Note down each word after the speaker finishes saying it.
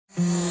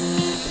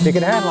You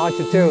can hand launch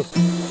it too.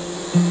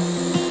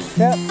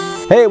 Yep.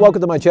 Hey, welcome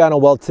to my channel.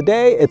 Well,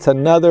 today it's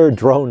another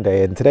drone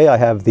day, and today I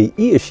have the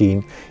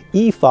EACHINE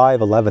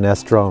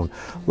E511S drone.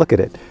 Look at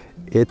it.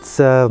 It's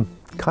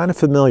kind of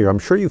familiar. I'm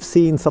sure you've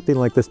seen something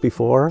like this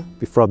before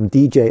from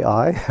DJI.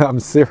 I'm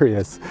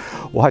serious.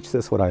 Watch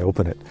this when I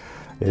open it.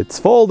 It's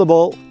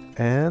foldable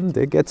and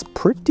it gets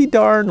pretty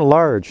darn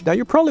large. Now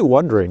you're probably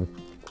wondering,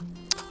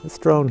 this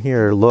drone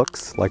here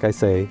looks, like I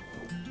say,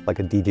 like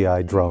a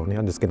DJI drone.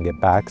 I'm just going to get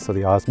back so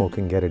the Osmo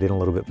can get it in a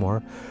little bit more.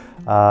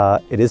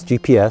 It is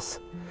GPS.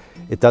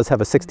 It does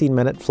have a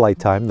 16-minute flight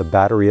time. The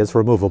battery is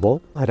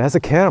removable. It has a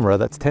camera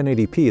that's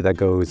 1080p that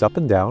goes up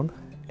and down,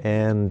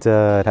 and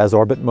it has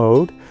orbit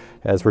mode,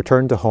 has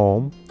return to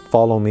home,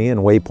 follow me,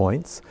 and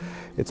waypoints.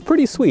 It's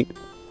pretty sweet.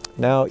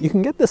 Now you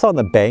can get this on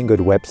the Banggood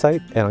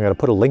website, and I'm going to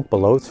put a link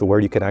below to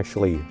where you can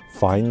actually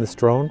find this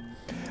drone.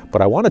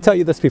 But I want to tell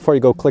you this before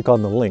you go click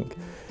on the link.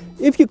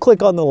 If you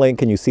click on the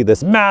link and you see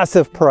this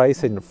massive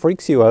price and it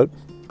freaks you out,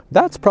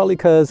 that's probably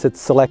because it's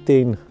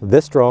selecting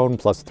this drone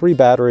plus 3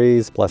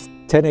 batteries, plus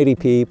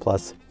 1080p,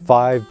 plus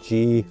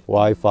 5G,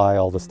 Wi-Fi,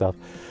 all the stuff.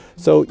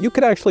 So you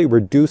could actually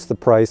reduce the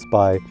price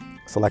by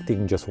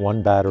selecting just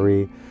 1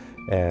 battery,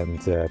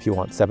 and if you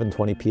want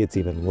 720p, it's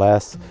even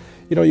less.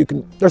 You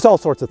know, there's all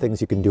sorts of things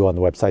you can do on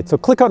the website. So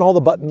click on all the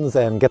buttons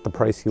and get the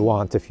price you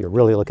want if you're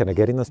really looking at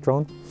getting this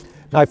drone.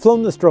 Now, I've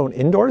flown this drone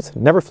indoors,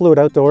 never flew it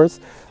outdoors,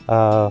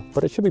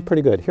 but it should be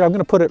pretty good. Here, I'm going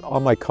to put it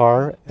on my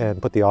car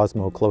and put the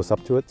Osmo close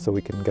up to it so we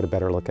can get a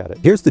better look at it.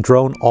 Here's the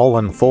drone all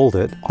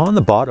unfolded. On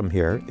the bottom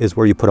here is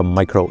where you put a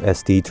micro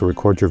SD to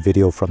record your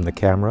video from the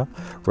camera,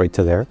 right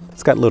to there.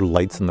 It's got little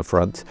lights in the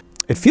front.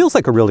 It feels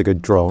like a really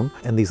good drone,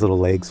 and these little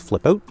legs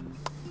flip out.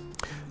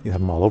 You have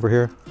them all over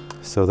here,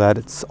 so that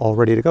it's all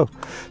ready to go.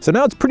 So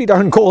now it's pretty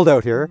darn cold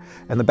out here,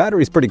 and the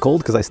battery's pretty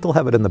cold because I still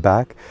have it in the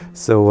back.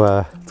 So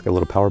it's got a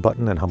little power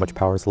button and how much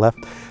power is left.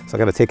 So I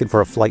got to take it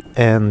for a flight,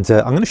 and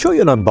I'm going to show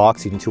you an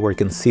unboxing too, where you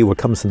can see what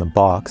comes in the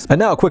box. And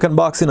now a quick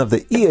unboxing of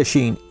the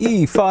EACHINE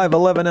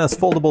E511S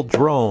foldable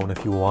drone.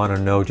 If you want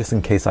to know, just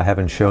in case I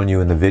haven't shown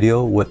you in the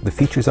video, what the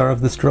features are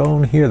of this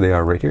drone, here they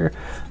are right here.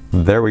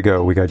 There we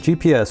go. We got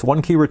GPS,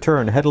 1-key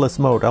return, headless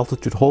mode,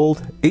 altitude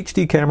hold,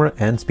 HD camera,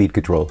 and speed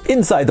control.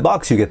 Inside the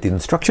box, you get the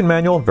instruction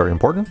manual, very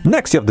important.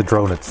 Next, you have the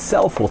drone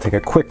itself. We'll take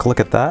a quick look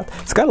at that.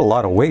 It's got a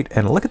lot of weight,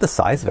 and look at the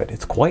size of it.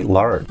 It's quite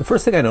large. The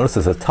first thing I noticed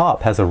is the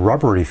top has a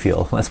rubbery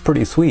feel. That's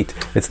pretty sweet.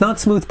 It's not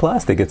smooth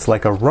plastic. It's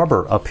like a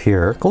rubber up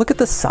here. Look at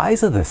the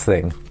size of this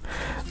thing.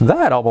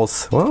 That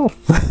almost, well...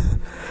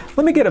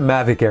 Let me get a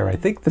Mavic Air. I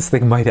think this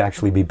thing might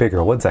actually be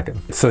bigger. 1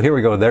 second. So here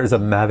we go. There's a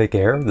Mavic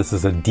Air. This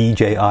is a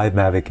DJI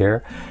Mavic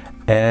Air.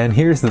 And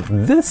here's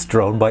this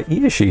drone by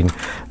EACHINE.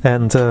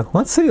 And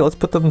let's see, let's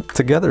put them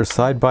together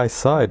side by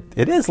side.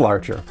 It is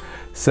larger.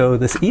 So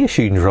this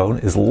EACHINE drone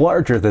is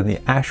larger than the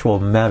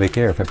actual Mavic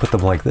Air. If I put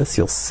them like this,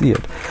 you'll see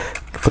it.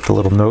 Put the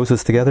little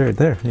noses together.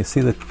 There, you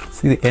see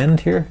the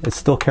end here? It's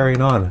still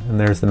carrying on. And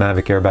there's the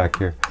Mavic Air back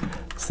here.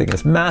 This thing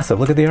is massive.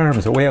 Look at the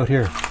arms, they're way out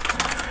here.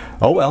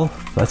 Oh well,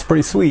 that's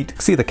pretty sweet.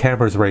 See, the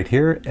camera's right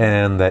here,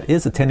 and that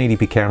is a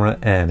 1080p camera,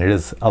 and it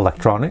is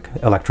electronic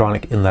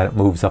in that it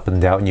moves up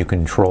and down. You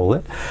control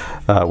it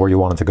where you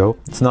want it to go.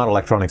 It's not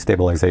electronic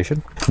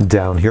stabilization.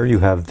 Down here you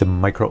have the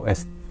micro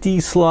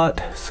SD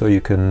slot, so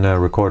you can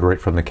record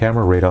right from the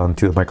camera right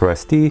onto the micro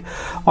SD.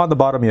 On the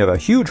bottom you have a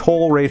huge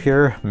hole right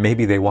here.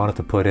 Maybe they wanted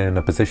to put in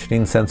a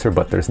positioning sensor,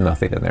 but there's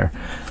nothing in there.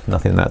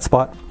 Nothing in that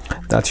spot.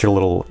 That's your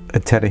little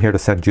antenna here to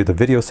send you the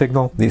video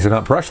signal. These are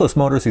not brushless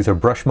motors, these are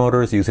brush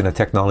motors using a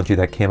technology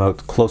that came out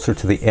closer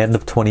to the end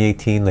of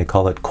 2018. They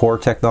call it core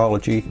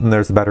technology. And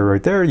there's the battery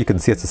right there. You can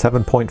see it's a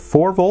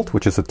 7.4 volt,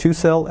 which is a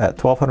 2-cell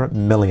at 1200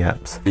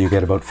 milliamps. You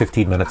get about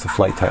 15 minutes of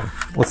flight time.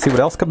 Let's see what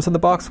else comes in the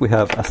box. We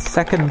have a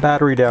second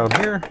battery down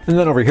here. And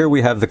then over here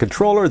we have the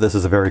controller. This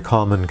is a very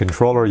common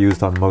controller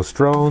used on most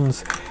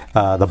drones.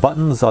 The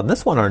buttons on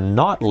this one are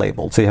not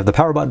labeled. So you have the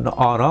power button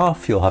on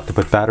off. You'll have to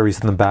put batteries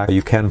in the back.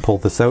 You can pull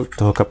this out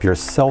to hook up your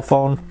cell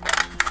phone.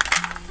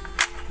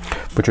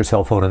 Put your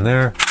cell phone in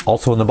there.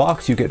 Also in the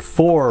box you get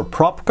 4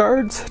 prop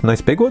cards,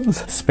 nice big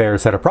ones, spare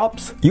set of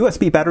props,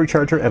 USB battery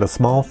charger, and a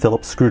small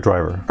Phillips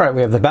screwdriver. All right,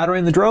 we have the battery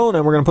in the drone,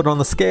 and we're gonna put it on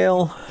the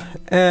scale.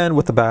 And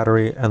with the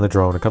battery and the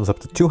drone, it comes up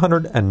to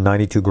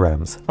 292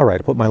 grams. All right,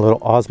 I put my little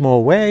Osmo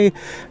away,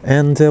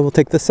 and we'll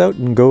take this out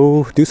and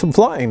go do some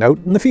flying out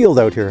in the field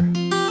out here.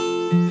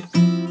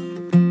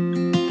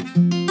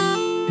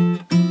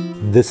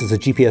 This is a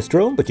GPS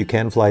drone, but you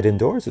can fly it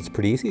indoors. It's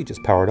pretty easy.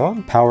 Just power it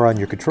on. Power on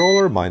your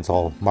controller. Mine's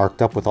all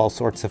marked up with all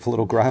sorts of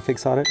little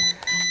graphics on it.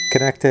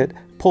 Connect it.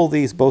 Pull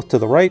these both to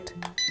the right.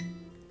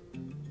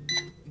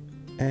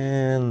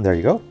 And there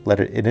you go. Let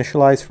it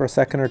initialize for a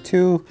second or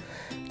two,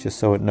 just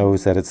so it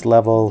knows that it's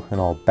level and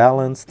all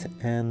balanced.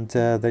 And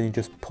then you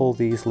just pull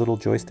these little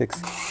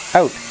joysticks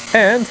out.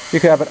 And you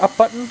can have an up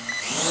button.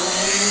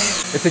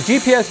 It's a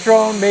GPS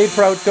drone made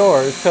for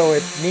outdoors, so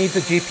it needs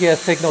a GPS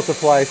signal to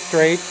fly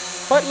straight.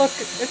 But look,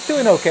 it's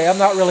doing okay. I'm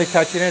not really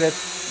touching it. It's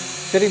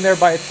sitting there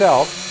by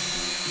itself.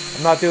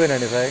 I'm not doing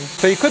anything.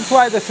 So you could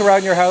fly this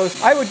around your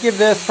house. I would give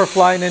this for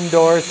flying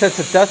indoors since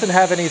it doesn't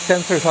have any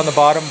sensors on the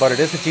bottom, but it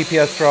is a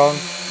GPS drone.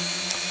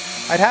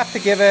 I'd have to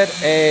give it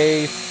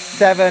a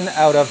 7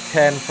 out of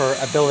 10 for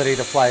ability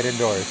to fly it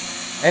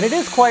indoors. And it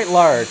is quite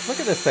large. Look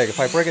at this thing. If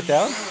I break it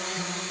down,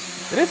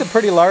 it is a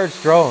pretty large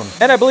drone.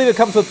 And I believe it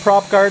comes with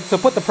prop guards, so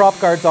put the prop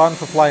guards on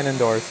for flying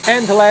indoors.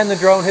 And to land the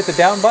drone, hit the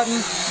down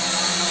button,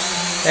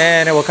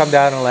 and it will come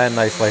down and land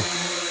nicely.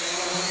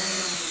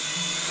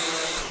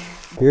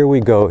 Here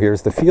we go.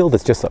 Here's the field.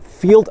 It's just a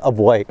field of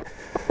white.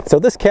 So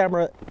this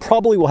camera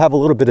probably will have a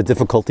little bit of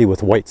difficulty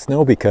with white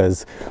snow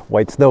because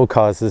white snow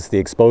causes the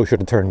exposure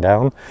to turn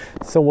down.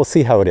 So we'll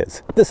see how it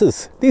is.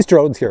 These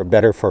drones here are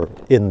better for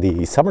in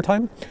the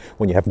summertime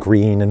when you have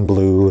green and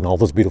blue and all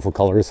those beautiful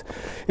colors.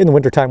 In the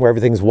wintertime where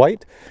everything's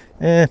white,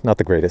 not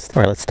the greatest.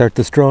 All right, let's start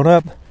this drone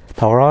up.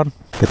 Power on.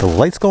 Get the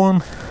lights going.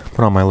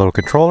 Put on my little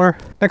controller.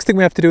 Next thing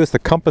we have to do is the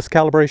compass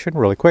calibration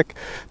really quick.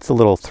 It's a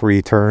little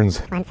 3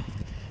 turns. Once,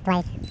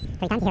 twice,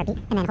 3 times, you hear a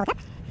beep, and then hold up.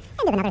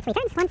 And give another 3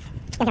 turns. Once,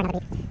 you hear another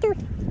beep. 2,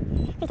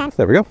 3 times.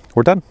 There we go.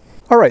 We're done.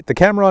 All right, the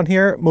camera on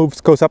here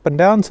goes up and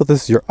down. So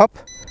this is your up.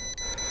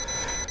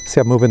 See,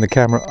 I'm moving the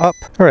camera up.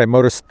 All right,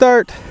 motor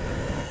start.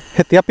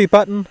 Hit the uppy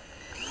button.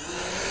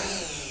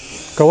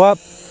 Go up.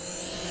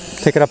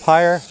 Take it up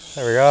higher.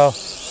 There we go.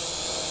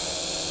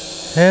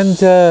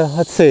 And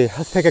let's see.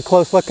 Let's take a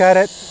close look at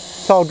it.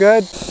 It's all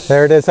good.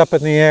 There it is up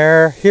in the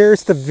air.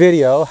 Here's the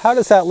video. How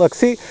does that look?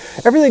 See,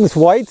 everything's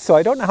white, so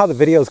I don't know how the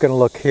video is going to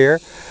look here.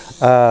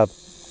 I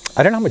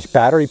don't know how much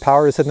battery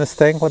power is in this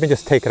thing. Let me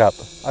just take it up.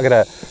 I'm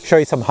going to show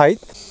you some height.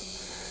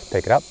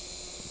 Take it up.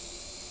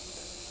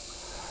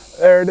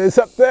 There it is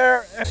up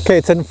there. Okay,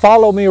 it's in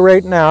follow me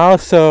right now,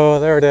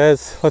 so there it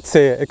is. Let's see,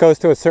 it goes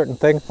to a certain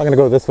thing. I'm going to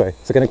go this way.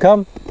 Is it going to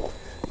come?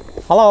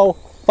 Hello,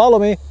 follow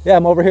me. Yeah,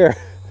 I'm over here.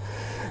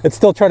 It's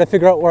still trying to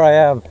figure out where I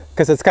am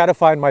because it's got to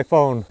find my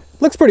phone.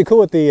 Looks pretty cool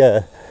with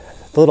the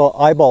little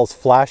eyeballs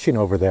flashing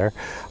over there.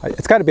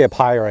 It's got to be up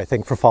higher, I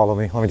think, for follow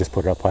me. Let me just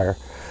put it up higher.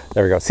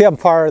 There we go. See, I'm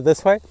far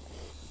this way.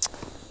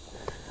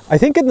 I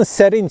think in the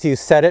settings you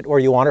set it where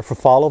you want it for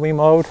follow me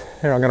mode.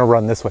 Here, I'm going to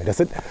run this way. Is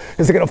it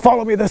going to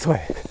follow me this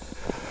way?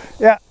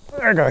 Yeah,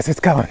 there it goes. It's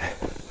coming.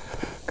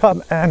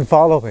 Come and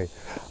follow me.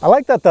 I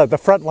like that the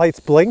front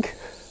lights blink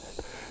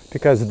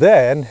because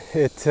then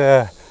it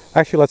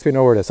actually lets me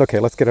know where it is. Okay,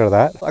 let's get out of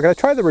that. I'm going to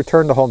try the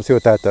return to home, see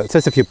what that does. It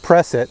says if you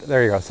press it,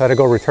 there you go. So I had to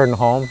go return to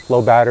home,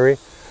 low battery.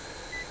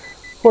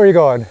 Where are you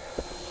going?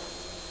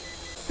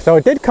 So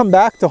it did come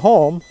back to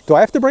home. Do I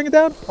have to bring it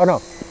down? Oh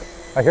no,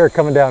 I hear it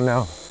coming down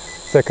now.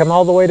 Does it come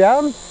all the way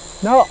down?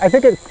 No, I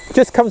think it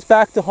just comes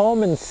back to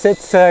home and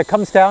sits,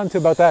 comes down to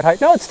about that height.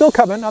 No, it's still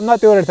coming. I'm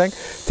not doing anything.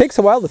 Takes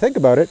a while to think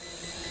about it.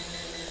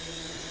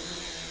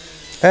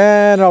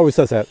 And it always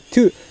does that.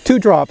 Two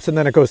drops and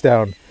then it goes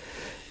down.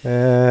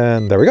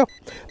 And there we go.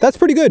 That's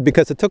pretty good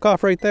because it took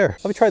off right there.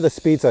 Let me try the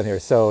speeds on here.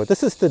 So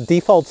this is the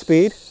default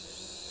speed.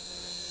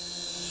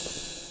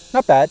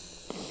 Not bad.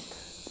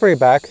 Let's bring it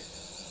back.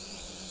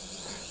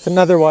 It's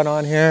another one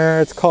on here.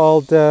 It's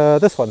called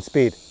this one,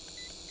 speed.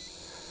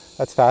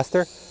 That's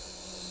faster.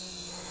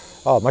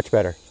 Oh, much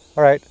better.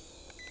 All right.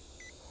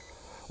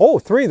 Oh,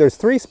 3. There's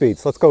 3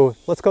 speeds. Let's go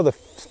the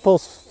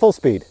full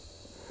speed.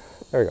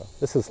 There we go.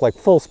 This is like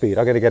full speed.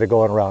 I'm gonna get it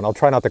going around. I'll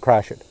try not to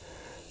crash it.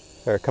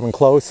 There, coming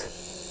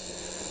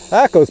close.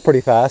 That goes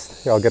pretty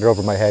fast. Here, I'll get it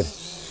over my head.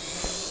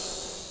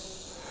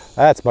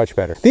 That's much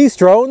better. These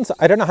drones,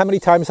 I don't know how many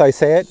times I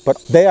say it,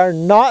 but they are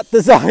not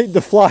designed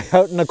to fly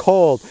out in the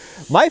cold.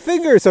 My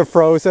fingers are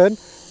frozen.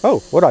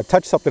 Oh, what? I've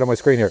touched something on my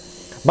screen here.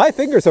 My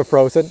fingers are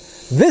frozen.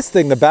 This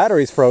thing, the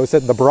battery's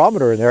frozen, the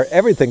barometer in there,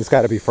 everything's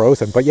got to be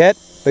frozen, but yet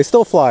they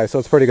still fly, so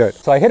it's pretty good.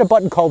 So I hit a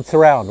button called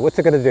surround. What's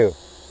it gonna do?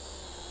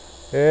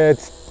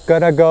 It's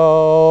gonna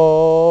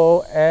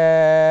go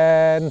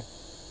and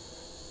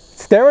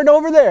staring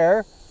over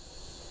there.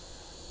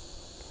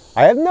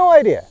 I have no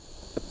idea.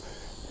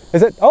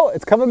 Is it? Oh,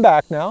 it's coming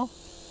back now.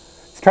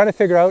 It's trying to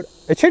figure out.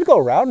 It should go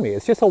around me.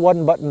 It's just a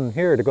 1 button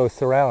here to go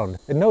surround.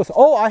 It knows.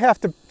 Oh, I have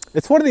to.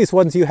 It's one of these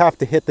ones you have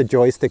to hit the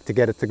joystick to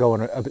get it to go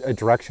in a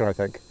direction, I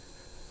think.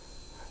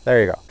 There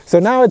you go. So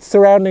now it's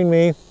surrounding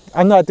me.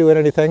 I'm not doing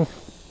anything.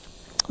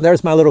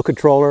 There's my little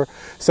controller.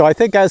 So I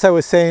think, as I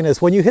was saying,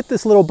 is when you hit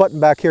this little button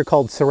back here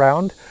called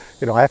surround,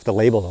 you know, I have to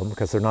label them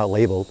because they're not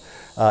labeled.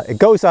 It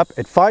goes up,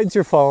 it finds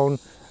your phone,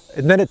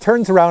 and then it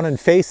turns around and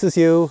faces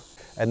you,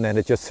 and then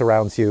it just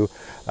surrounds you.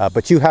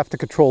 But you have to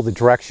control the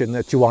direction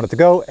that you want it to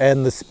go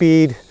and the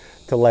speed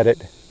to let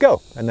it go,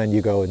 and then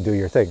you go and do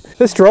your thing.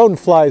 This drone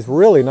flies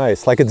really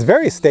nice. Like, it's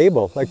very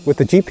stable. Like with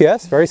the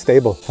GPS, very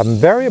stable. I'm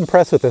very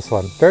impressed with this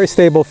one. Very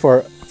stable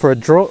for a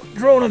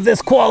drone of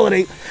this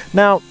quality.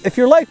 Now, if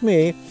you're like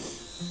me,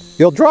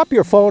 you'll drop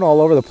your phone all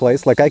over the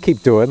place like I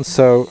keep doing.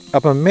 So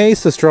I'm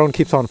amazed this drone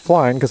keeps on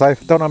flying because I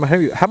don't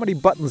know how many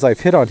buttons I've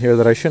hit on here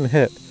that I shouldn't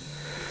hit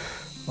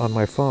on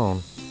my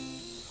phone.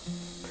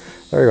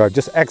 There you go. I've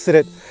just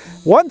exited.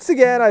 Once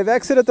again, I've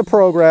exited the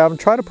program,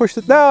 trying to push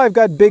it. Now I've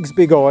got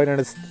Bixby going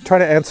and it's trying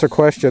to answer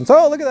questions.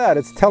 Oh, look at that.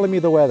 It's telling me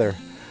the weather.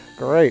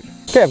 Great.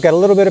 Okay, I've got a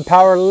little bit of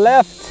power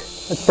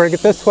left. Let's bring it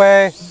this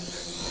way.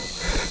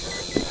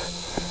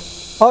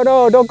 Oh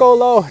no, don't go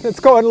low. It's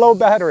going low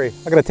battery.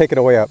 I gotta take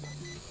it way up.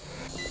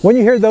 When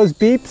you hear those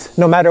beeps,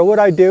 no matter what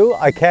I do,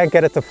 I can't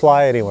get it to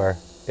fly anywhere.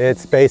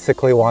 It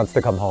basically wants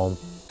to come home.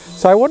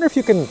 So I wonder if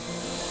you can,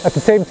 at the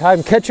same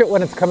time, catch it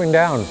when it's coming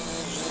down.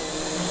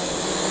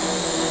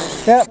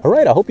 Yeah, all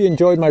right, I hope you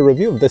enjoyed my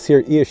review of this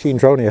here EACHINE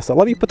drone. Yes,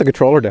 let me put the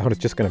controller down. It's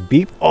just gonna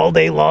beep all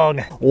day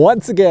long.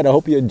 Once again, I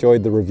hope you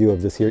enjoyed the review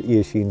of this here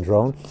EACHINE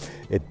drone.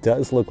 It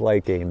does look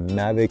like a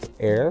Mavic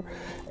Air.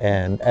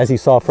 And as you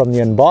saw from the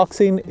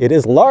unboxing, it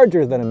is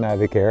larger than a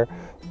Mavic Air,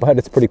 but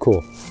it's pretty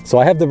cool. So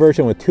I have the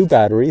version with 2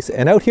 batteries,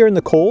 and out here in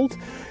the cold,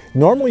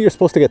 normally you're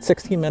supposed to get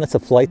 16 minutes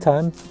of flight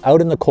time. Out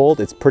in the cold,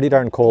 it's pretty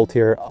darn cold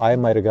here. I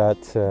might have got,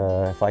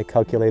 if I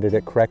calculated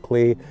it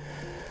correctly,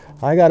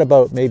 I got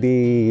about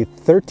maybe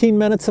 13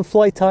 minutes of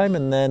flight time,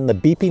 and then the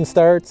beeping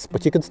starts,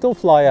 but you can still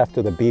fly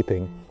after the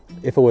beeping.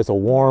 If it was a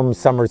warm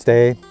summer's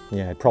day,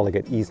 yeah, I'd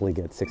probably easily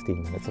get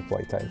 16 minutes of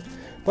flight time.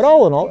 But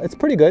all in all, it's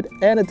pretty good,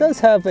 and it does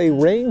have a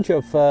range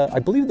of, I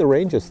believe the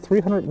range is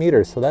 300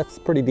 meters, so that's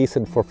pretty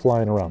decent for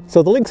flying around.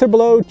 So the links are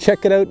below,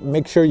 check it out.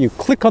 Make sure you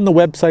click on the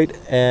website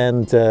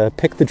and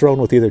pick the drone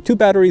with either 2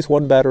 batteries,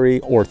 1 battery,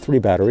 or 3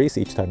 batteries.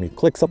 Each time you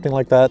click something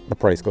like that, the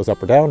price goes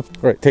up or down. All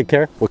right, take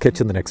care. We'll catch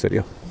you in the next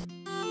video.